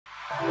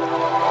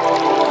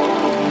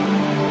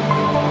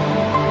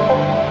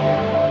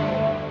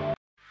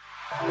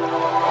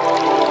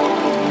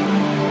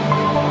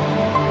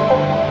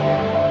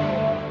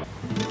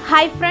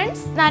Hi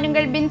friends, நான்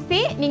உங்கள் பின்சி.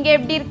 நீங்க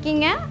எப்படி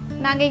இருக்கீங்க?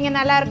 நாங்க இங்க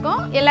நல்லா இருக்கோம்.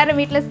 எல்லாரும்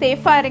வீட்ல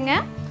சேஃபா இருங்க.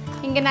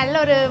 இங்க நல்ல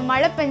ஒரு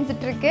மழை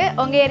பெஞ்சிட்டு இருக்கு.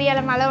 உங்க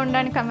ஏரியால மழை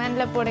உண்டான்னு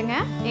கமெண்ட்ல போடுங்க.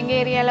 எங்க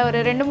ஏரியால ஒரு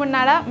 2-3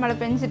 நாளா மழை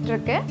பெஞ்சிட்டு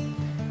இருக்கு.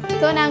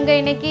 சோ நாங்க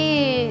இன்னைக்கு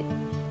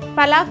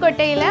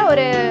பலாக்கொட்டையில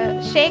ஒரு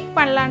ஷேக்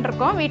பண்ணலாம்னு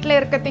இருக்கோம். வீட்ல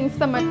இருக்க திங்ஸ்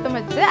மட்டும்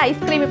வச்சு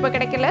ஐஸ்கிரீம் இப்ப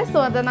கிடைக்கல. சோ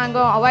அத நாங்க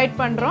அவாய்ட்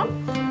பண்றோம்.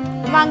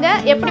 வாங்க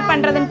எப்படி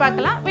பண்றதுன்னு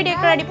பார்க்கலாம்.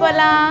 வீடியோக்கு ரெடி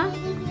போலாம்.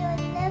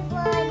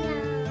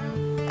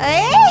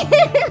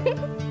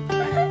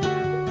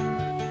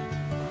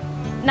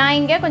 நான்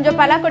இங்கே கொஞ்சம்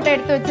பலாக்கொட்டை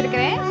எடுத்து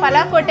வச்சிருக்கிறேன்.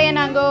 பலாக்கொட்டையை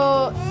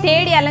நாங்கள்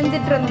தேடி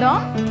அலைஞ்சிட்டு இருந்தோம்.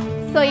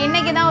 ஸோ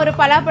இன்றைக்கி தான் ஒரு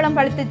பலாப்பழம்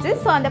பழுத்துச்சு.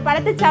 ஸோ அந்த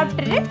பழத்தை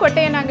சாப்பிட்டுட்டு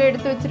கொட்டையை நாங்கள்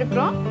எடுத்து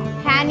வச்சுருக்குறோம்.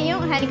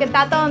 ஹேனிக்கு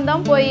தாத்தாவும்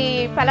தான் போய்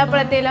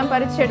பலாப்பழத்தை எல்லாம்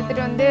பறித்து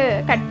எடுத்துகிட்டு வந்து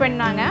கட்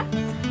பண்ணாங்க.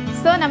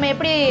 ஸோ நம்ம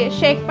எப்படி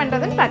ஷேக்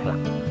பண்ணுறதுன்னு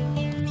பார்க்கலாம்.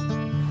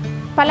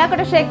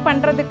 பலாக்கொட்டை ஷேக்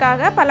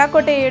பண்ணுறதுக்காக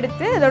பலாக்கொட்டையை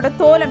எடுத்து அதோட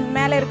தோலை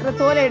மேலே இருக்கிற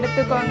தோலை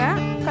எடுத்துக்கோங்க.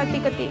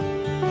 கத்தி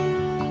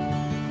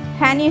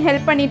ஹேனி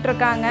ஹெல்ப்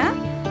பண்ணிகிட்ருக்காங்க.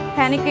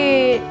 எனக்கு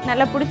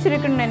நல்லா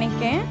பிடிச்சிருக்குன்னு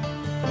நினைக்கிறேன்.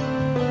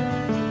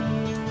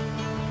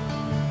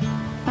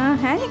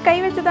 ஹேனி கை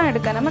வச்சு தான்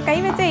எடுக்க, நம்ம கை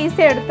வச்சா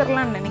ஈஸியாக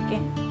எடுத்துடலாம்னு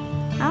நினைக்கிறேன்.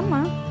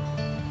 ஆமாம்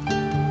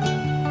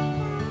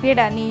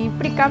ஏடா நீ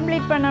இப்படி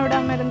கம்ப்ளீட் பண்ண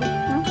விடாமல்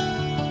இருந்துச்சுன்னா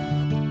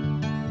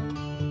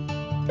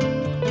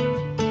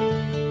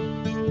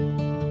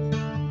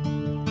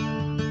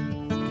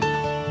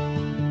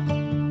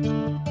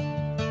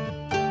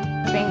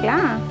சரிங்களா?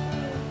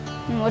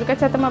 ஒரு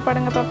கச்சத்தமாக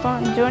படுங்க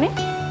பார்ப்போம். ஜோனி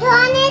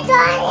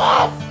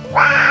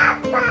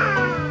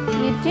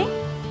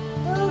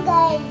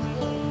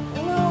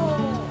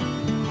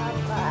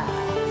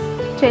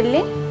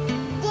Jelly?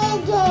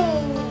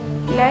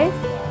 Lice?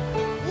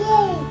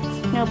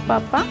 No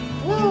papa?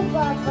 No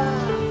papa.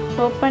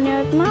 Open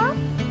your mouth?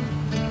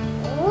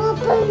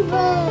 Open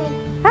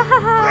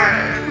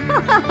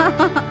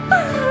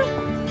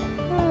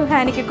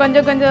எனக்கு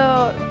கொஞ்சம்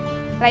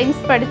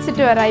ரைம்ஸ்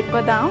படிச்சுட்டு வரா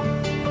இப்போதான்.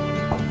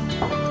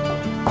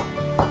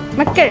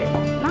 மக்கள்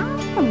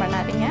நாசம்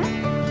பண்ணாதீங்க,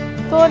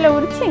 தோலை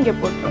உரிச்சு இங்கே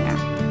போட்டுருங்க.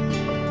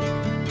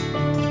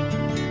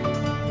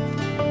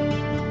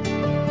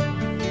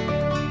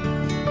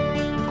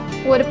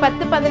 ஒரு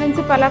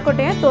 10-15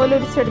 பலாக்கொட்டையை தோல்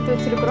உரிச்சு எடுத்து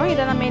வச்சிருக்கிறோம்.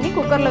 இதை நம்ம இனி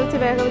குக்கரில் வச்சு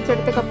வேக வச்சு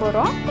எடுத்துக்க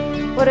போகிறோம்.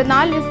 ஒரு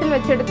 4 விசில்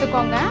வச்சு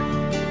எடுத்துக்கோங்க.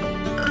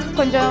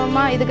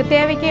 கொஞ்சமாக இதுக்கு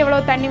தேவைக்கு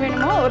எவ்வளோ தண்ணி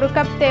வேணுமோ, 1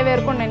 கப் தேவை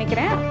இருக்கும்னு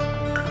நினைக்கிறேன்.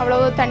 அவ்வளோ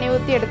தண்ணி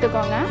ஊற்றி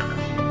எடுத்துக்கோங்க.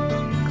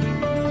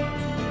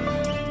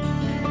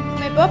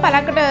 இப்போ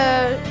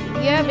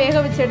பலாக்கொட்டையை வேக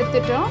வச்சு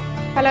எடுத்துட்டோம்.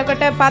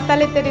 பலாக்கொட்டை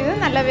பார்த்தாலே தெரியுது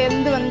நல்லா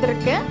வெந்து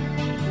வந்திருக்கு.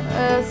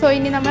 ஸோ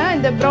இனி நம்ம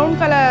இந்த ப்ரௌன்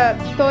கலர்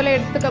தோலை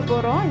எடுத்துக்க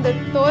போகிறோம். இந்த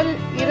தோல்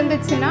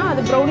இருந்துச்சுன்னா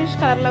அது ப்ரௌனிஷ்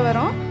கலரில்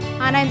வரும்.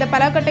 ஆனால் இந்த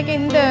பலாக்கொட்டைக்கு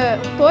இந்த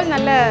தோல்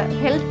நல்ல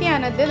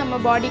ஹெல்த்தியானது நம்ம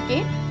பாடிக்கு.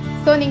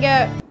 ஸோ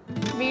நீங்கள்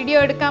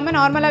வீடியோ எடுக்காமல்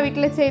நார்மலாக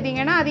வீட்டில்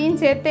செய்தீங்கன்னா அதையும்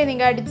சேர்த்து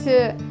நீங்கள் அடித்து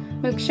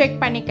மில்க் ஷேக்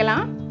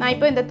பண்ணிக்கலாம். நான்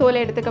இப்போ இந்த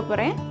தோலை எடுத்துக்க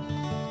போகிறேன்.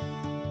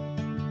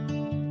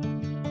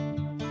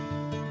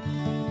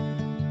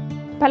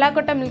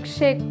 பலாக்கொட்டை மில்க்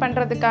ஷேக்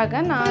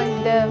பண்ணுறதுக்காக நான்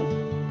இந்த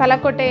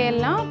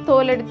பலாக்கொட்டையெல்லாம்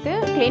தோல் எடுத்து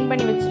க்ளீன்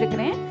பண்ணி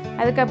வச்சுருக்கிறேன்.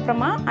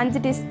 அதுக்கப்புறமா 5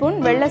 டீஸ்பூன்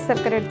வெள்ளை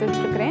சர்க்கரை எடுத்து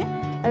வச்சுருக்கிறேன்.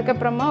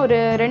 அதுக்கப்புறமா ஒரு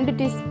 2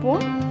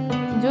 டீஸ்பூன்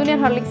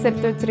ஜூனியர் ஹார்லிக்ஸ்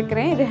எடுத்து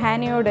வச்சுருக்கிறேன். இது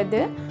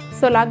ஹேனியோடது.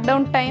 ஸோ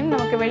லாக்டவுன் டைம்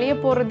நமக்கு வெளியே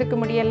போகிறதுக்கு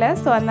முடியலை.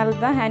 ஸோ அதனால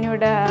தான்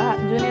ஹேனியோட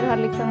ஜூனியர்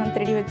ஹார்லிக்ஸை நான்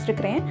திருடி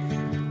வச்சுருக்கிறேன்.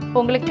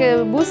 உங்களுக்கு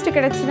பூஸ்ட்டு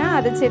கிடச்சின்னா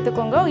அதை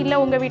சேர்த்துக்கோங்க. இல்லை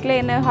உங்கள் வீட்டில்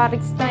என்ன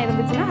ஹார்லிக்ஸ் தான்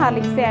இருந்துச்சுன்னா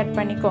ஹார்லிக்ஸே ஆட்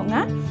பண்ணிக்கோங்க.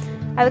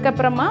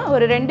 அதுக்கப்புறமா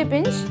ஒரு 2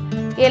 பிஞ்ச்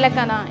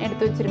ஏலக்காய் நான்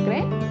எடுத்து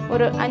வச்சுருக்கிறேன்.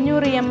 ஒரு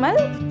 500 ml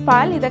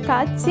பால், இதை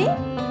காய்ச்சி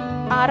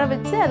ஆற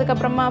வச்சு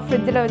அதுக்கப்புறமா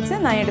ஃப்ரிட்ஜில் வச்சு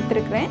நான்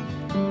எடுத்துருக்கிறேன்.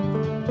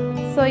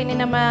 ஸோ இனி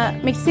நம்ம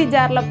மிக்ஸி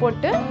ஜாரில்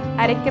போட்டு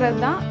அரைக்கிறது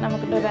தான்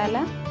நமக்கு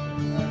வேலை.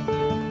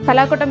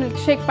 பலாக்கொட்டை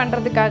மில்க் ஷேக்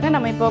பண்ணுறதுக்காக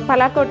நம்ம இப்போ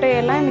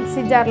பலாக்கொட்டையெல்லாம்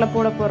மிக்ஸி ஜாரில்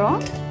போட போகிறோம்.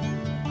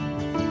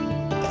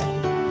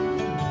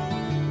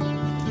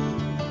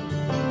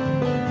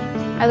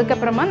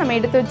 அதுக்கப்புறமா நம்ம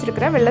எடுத்து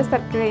வச்சுருக்கிற வெள்ளை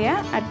சர்க்கரையை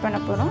ஆட் பண்ண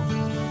போகிறோம்.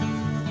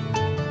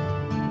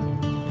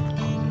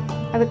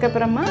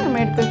 அதுக்கப்புறமா நம்ம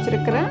எடுத்து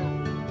வச்சுருக்கிற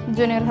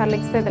ஜூனியர்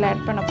ஹார்லிக்ஸ் இதில்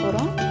ஆட் பண்ண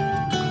போகிறோம்.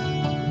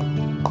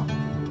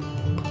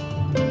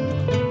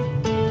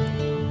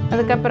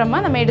 அதுக்கப்புறமா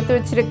நம்ம எடுத்து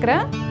வச்சுருக்கிற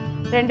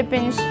 2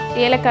 பிஞ்ச்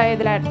ஏலக்காய்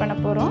இதில் ஆட் பண்ண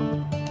போகிறோம்.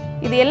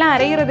 இது எல்லாம்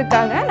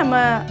அரைகிறதுக்காக நம்ம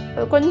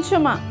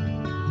கொஞ்சமாக,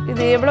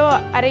 இது எவ்வளோ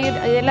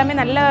எல்லாமே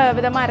நல்ல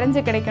விதமாக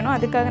அரைஞ்சு கிடைக்கணும்.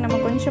 அதுக்காக நம்ம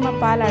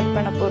கொஞ்சமாக பால் ஆட்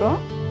பண்ண போகிறோம்.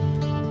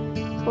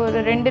 ஒரு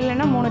 2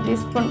 இல்லைன்னா 3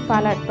 டீஸ்பூன்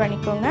பால் ஆட்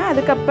பண்ணிக்கோங்க.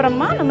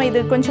 அதுக்கப்புறமா நம்ம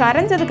இது கொஞ்சம்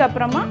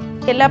அரைஞ்சதுக்கப்புறமா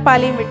எல்லா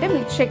பாலையும் விட்டு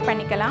மில்க் ஷேக்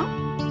பண்ணிக்கலாம்.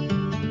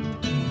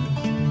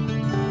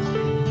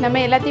 நம்ம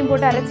எல்லாத்தையும்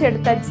போட்டு அரைச்சி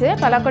எடுத்தாச்சு.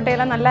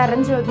 பலாக்கொட்டையெல்லாம் நல்லா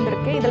அரைஞ்சி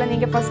வந்துருக்கு. இதில்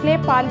நீங்கள் ஃபஸ்ட்லேயே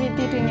பால்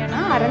ஊற்றிட்டீங்கன்னா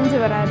அரைஞ்சி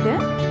வராது.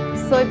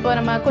 ஸோ இப்போ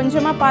நம்ம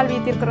கொஞ்சமாக பால்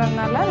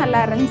ஊற்றிருக்கிறதுனால நல்லா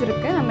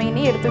அரைஞ்சிருக்கு. நம்ம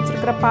இனி எடுத்து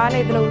வச்சுருக்கிற பாலை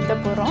இதில் ஊற்ற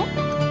போகிறோம்.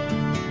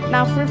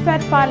 நான் ஃபுல்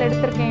ஃபேட் பால்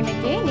எடுத்திருக்கேன்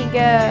இன்றைக்கி.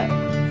 நீங்கள்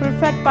ஃபுல்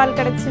ஃபேட் பால்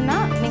கிடச்சுன்னா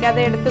நீங்கள்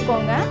அதை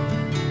எடுத்துக்கோங்க.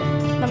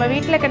 நம்ம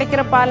வீட்டில்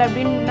கிடைக்கிற பால்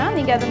அப்படின்னா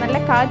நீங்கள் அதை நல்லா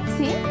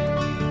காய்ச்சி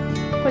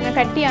கொஞ்சம்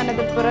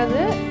கட்டியானது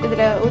பிறகு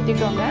இதில்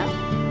ஊற்றிக்கோங்க.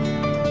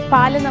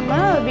 பால் நம்ம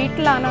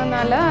வீட்டில்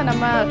ஆனதுனால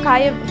நம்ம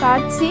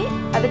காய்ச்சி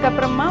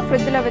அதுக்கப்புறமா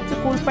ஃப்ரிட்ஜில் வச்சு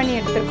கூல் பண்ணி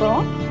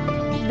எடுத்துக்கிறோம்.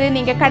 இது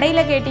நீங்கள்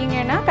கடையில்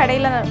கேட்டிங்கன்னா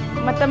கடையில்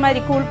மற்ற மாதிரி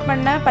கூல்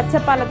பண்ண பச்சை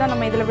பாலை தான்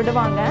நம்ம இதில்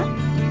விடுவாங்க.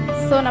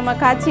 ஸோ நம்ம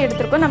காய்ச்சி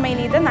எடுத்துருக்கோம். நம்ம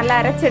இனி இதை நல்லா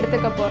அரைச்சி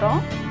எடுத்துக்க போகிறோம்.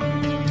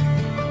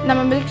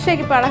 நம்ம மில்க்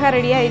ஷேக் இப்போ அழகாக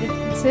ரெடியாக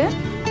இருந்துச்சு.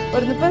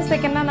 ஒரு 30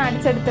 செகண்ட் தான் நான்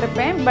அடித்து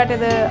எடுத்துருப்பேன். பட்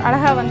இது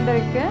அழகாக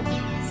வந்திருக்கு.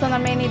 ஸோ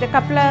நம்ம இனி இதை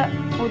கப்பில்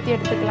ஊற்றி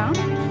எடுத்துக்கலாம்.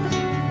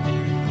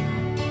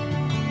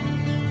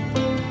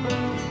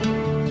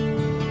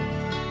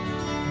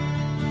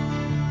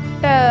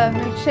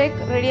 மில்க் ஷேக்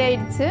ரெடி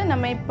ஆயிடுச்சு.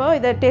 நம்ம இப்போ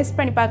இதை டேஸ்ட்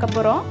பண்ணி பார்க்க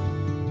போகிறோம்.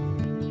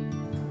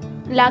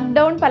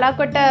 லாக்டவுன்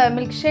பலாக்கொட்டை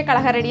மில்க் ஷேக்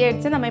அழகாக ரெடி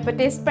ஆயிடுச்சு. நம்ம இப்போ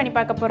டேஸ்ட் பண்ணி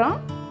பார்க்க போகிறோம்.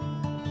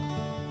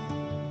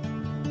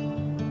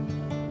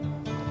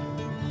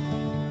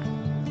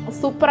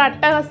 சூப்பராக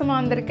அட்டகாசமாக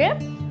வந்திருக்கு.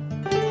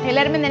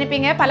 எல்லாருமே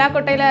நினைப்பீங்க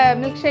பலாக்கொட்டையில்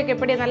மில்க் ஷேக்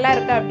எப்படி நல்லா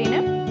இருக்கா அப்படின்னு.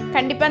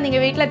 கண்டிப்பாக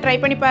நீங்கள் வீட்டில் ட்ரை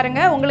பண்ணி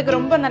பாருங்கள். உங்களுக்கு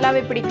ரொம்ப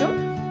நல்லாவே பிடிக்கும்.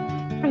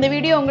 அந்த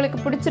வீடியோ உங்களுக்கு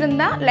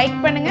பிடிச்சிருந்தா லைக்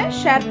பண்ணுங்கள்,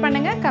 ஷேர்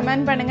பண்ணுங்கள்,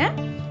 கமெண்ட் பண்ணுங்கள்.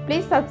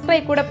 ப்ளீஸ்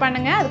சப்ஸ்கிரைப் கூட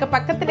பண்ணுங்கள். அதுக்கு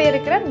பக்கத்தில்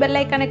இருக்கிற பெல்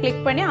ஐக்கானை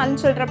கிளிக் பண்ணி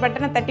ஆல்னு சொல்கிற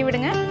பட்டனை தட்டி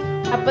விடுங்க.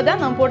 அப்போ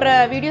தான் நான் போடுற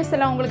வீடியோஸ்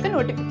எல்லாம் உங்களுக்கு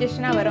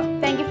நோட்டிஃபிகேஷனாக வரும்.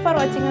 தேங்க்யூ ஃபார்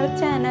வாட்சிங் அவர்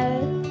சேனல்.